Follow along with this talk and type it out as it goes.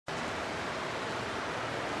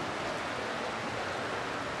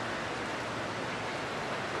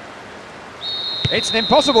It's an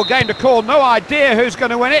impossible game to call. No idea who's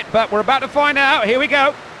going to win it, but we're about to find out. Here we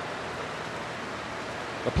go.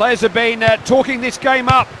 The players have been talking this game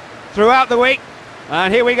up throughout the week,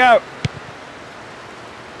 and here we go.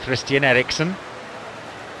 Christian Eriksen.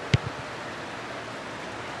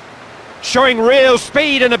 Showing real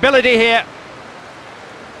speed and ability here.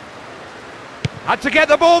 Had to get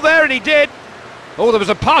the ball there, and he did. Oh, there was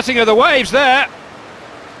a parting of the waves there.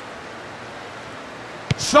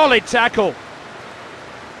 Solid tackle.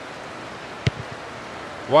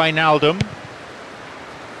 Wijnaldum.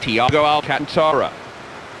 Thiago Alcantara.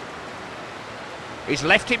 He's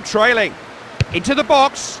left him trailing. Into the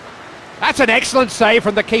box. That's an excellent save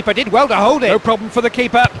from the keeper. Did well to hold it. No problem for the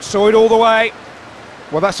keeper. Saw it all the way.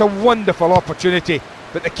 Well, that's a wonderful opportunity,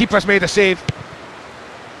 but the keeper's made a save.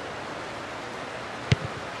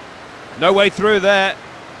 No way through there.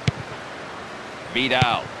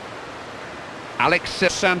 Vidal.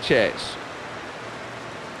 Alexis Sanchez.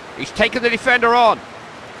 He's taken the defender on.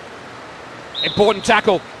 Important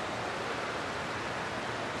tackle.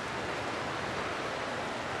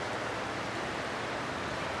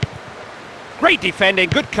 Great defending,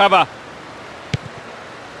 good cover.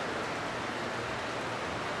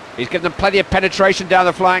 He's given them plenty of penetration down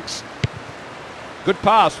the flanks. Good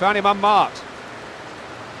pass, found him unmarked.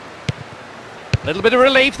 A little bit of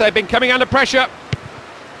relief, they've been coming under pressure.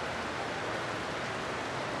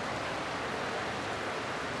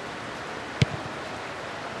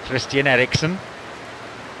 Christian Eriksen.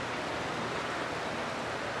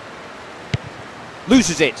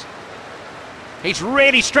 Loses it. He's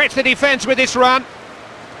really stretched the defence with this run.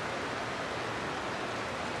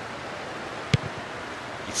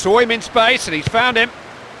 He saw him in space and he's found him.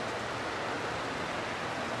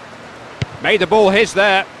 Made the ball his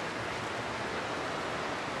there.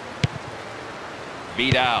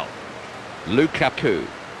 Vidal. Lukaku.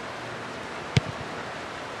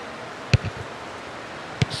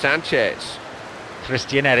 Sanchez.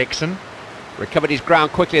 Christian Eriksen. Recovered his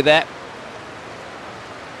ground quickly there.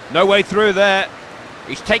 No way through there.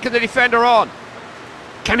 He's taken the defender on.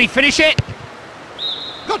 Can he finish it?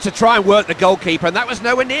 Got to try and work the goalkeeper, and that was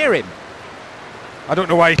nowhere near him. I don't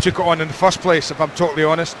know why he took it on in the first place, if I'm totally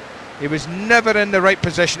honest. He was never in the right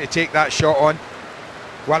position to take that shot on.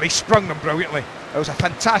 Well, he sprung them brilliantly. It was a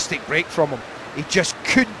fantastic break from him. He just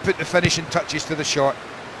couldn't put the finishing touches to the shot.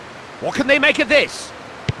 What can they make of this?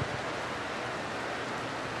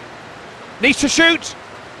 Needs to shoot.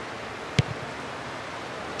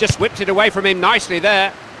 Just whipped it away from him nicely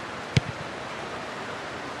there.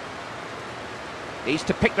 Needs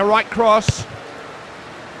to pick the right cross.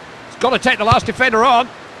 He's got to take the last defender on.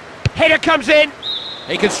 Header comes in.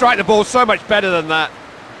 He can strike the ball so much better than that.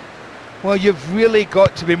 Well, you've really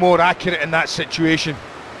got to be more accurate in that situation.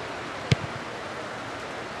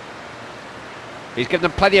 He's given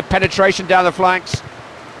them plenty of penetration down the flanks.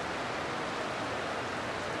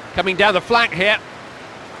 Coming down the flank here.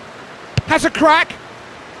 Has a crack.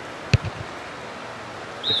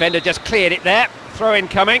 Defender just cleared it there. Throw in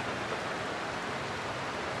coming.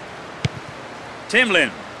 Timlin.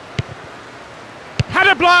 Had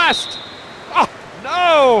a blast! Oh,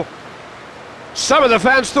 no! Some of the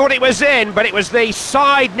fans thought it was in, but it was the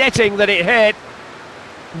side netting that it hit.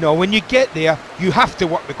 No, when you get there, you have to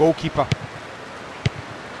work the goalkeeper.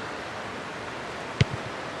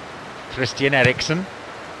 Christian Eriksen.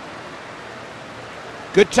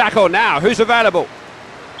 Good tackle now. Who's available?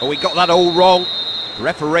 Oh, we got that all wrong. The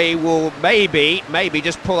referee will maybe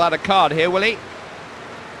just pull out a card here, will he?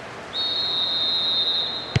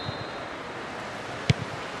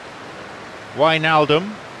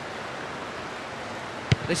 Wijnaldum.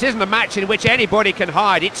 This isn't a match in which anybody can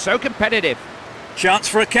hide. It's so competitive. Chance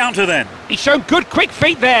for a counter then. He's shown good quick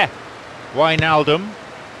feet there. Wijnaldum.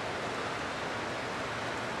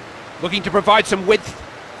 Looking to provide some width.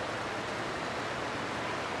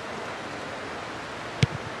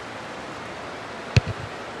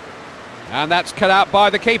 And that's cut out by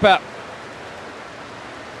the keeper.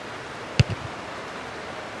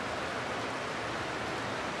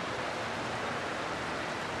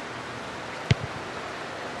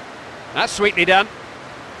 That's sweetly done.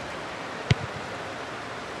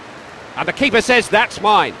 And the keeper says, that's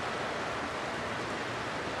mine.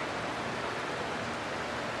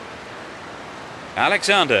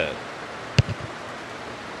 Alexander.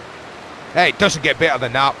 Hey, it doesn't get better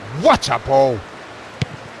than that. What a ball!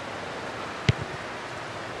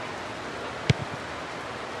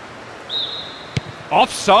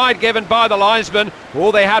 Offside given by the linesman.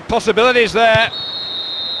 Oh, they had possibilities there.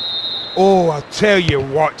 Oh, I'll tell you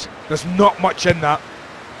what, there's not much in that.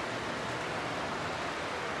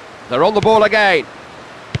 They're on the ball again.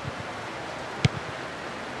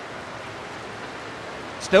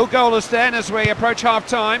 Still goalless then as we approach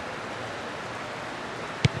half-time.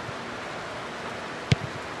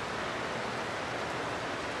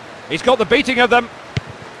 He's got the beating of them.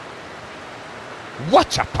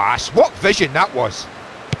 What a pass, what vision that was.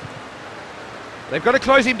 They've got to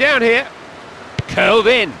close him down here. Curled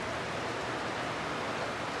in.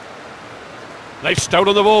 They've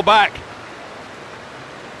stolen the ball back.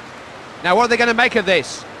 Now what are they going to make of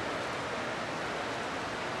this?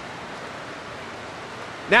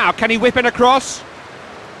 Now, can he whip in across?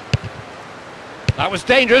 That was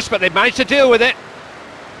dangerous, but they've managed to deal with it.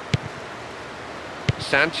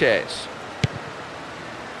 Sanchez.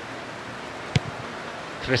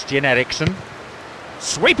 Christian Eriksen.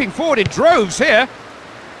 Sweeping forward in droves here.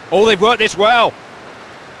 Oh, they've worked this well.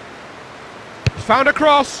 Found a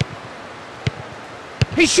cross.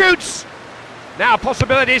 He shoots. Now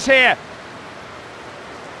possibilities here.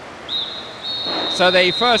 So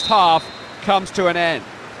the first half comes to an end.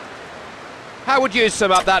 How would you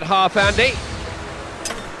sum up that half, Andy?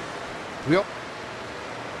 Well,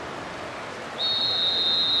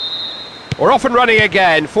 We're off and running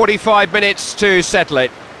again, 45 minutes to settle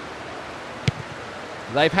it.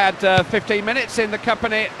 They've had 15 minutes in the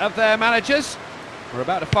company of their managers. We're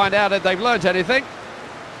about to find out if they've learnt anything.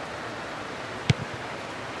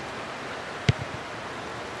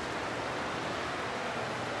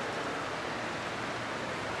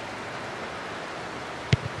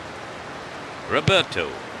 Roberto.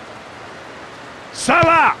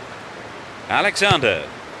 Salah! Alexander.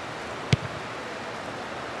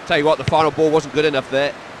 Tell you what, the final ball wasn't good enough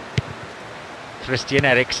there. Christian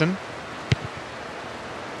Eriksen.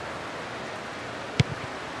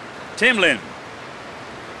 Timlin.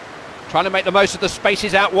 Trying to make the most of the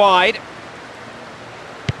spaces out wide.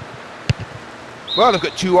 well, they've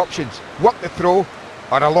got two options. Work the throw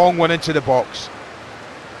or a long one into the box.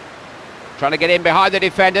 Trying to get in behind the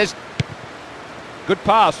defenders. Good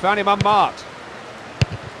pass, found him unmarked.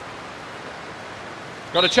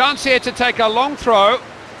 Got a chance here to take a long throw.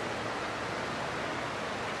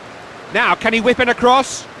 Now, can he whip in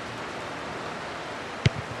across?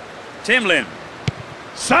 Timlin.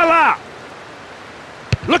 Salah!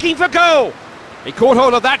 Looking for goal! He caught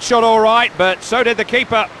hold of that shot all right, but so did the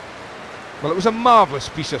keeper. Well, it was a marvellous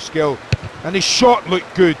piece of skill, and his shot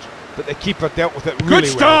looked good, but the keeper dealt with it really well. Good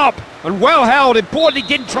stop! And well held. Importantly,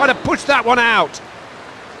 didn't try to push that one out.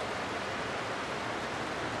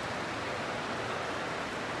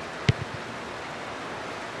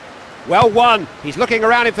 Well won. He's looking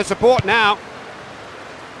around him for support now.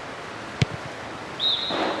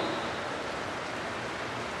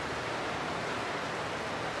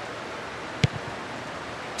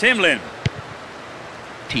 Timlin.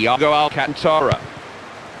 Thiago Alcantara.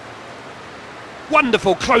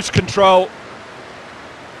 Wonderful close control.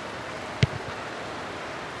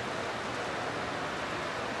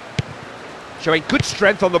 Showing good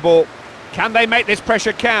strength on the ball. Can they make this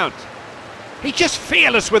pressure count? He's just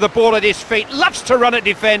fearless with the ball at his feet. Loves to run at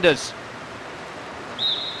defenders.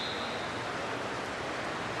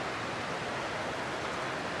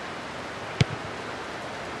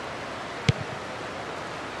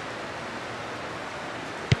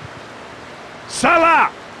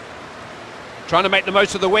 Salah! Trying to make the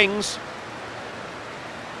most of the wings.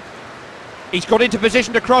 He's got into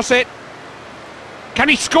position to cross it. Can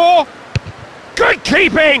he score? Good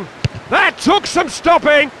keeping! That took some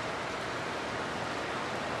stopping.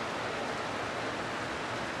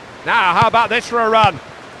 Now, how about this for a run?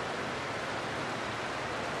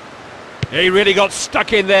 He really got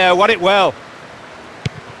stuck in there, won it well.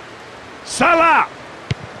 Salah!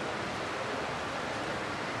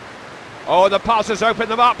 Oh, the pass has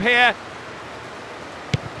opened them up here.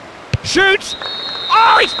 Shoots!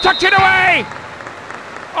 Oh, he's tucked it away!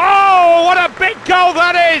 Oh, what a big goal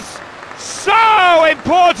that is! So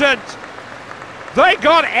important! They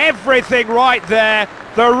got everything right there.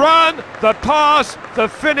 The run, the pass, the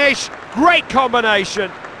finish, great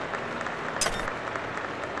combination.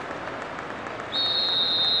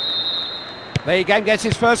 There again gets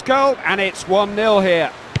his first goal, and it's 1-0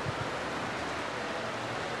 here.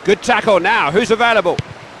 Good tackle now, who's available?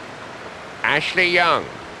 Ashley Young.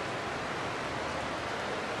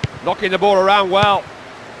 Knocking the ball around well.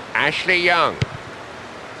 Ashley Young.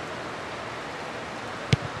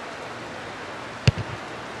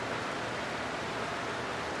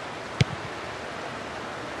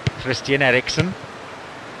 Christian Eriksen.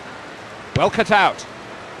 Well cut out.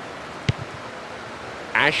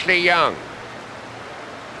 Ashley Young.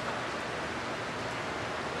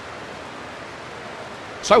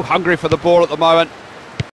 So hungry for the ball at the moment.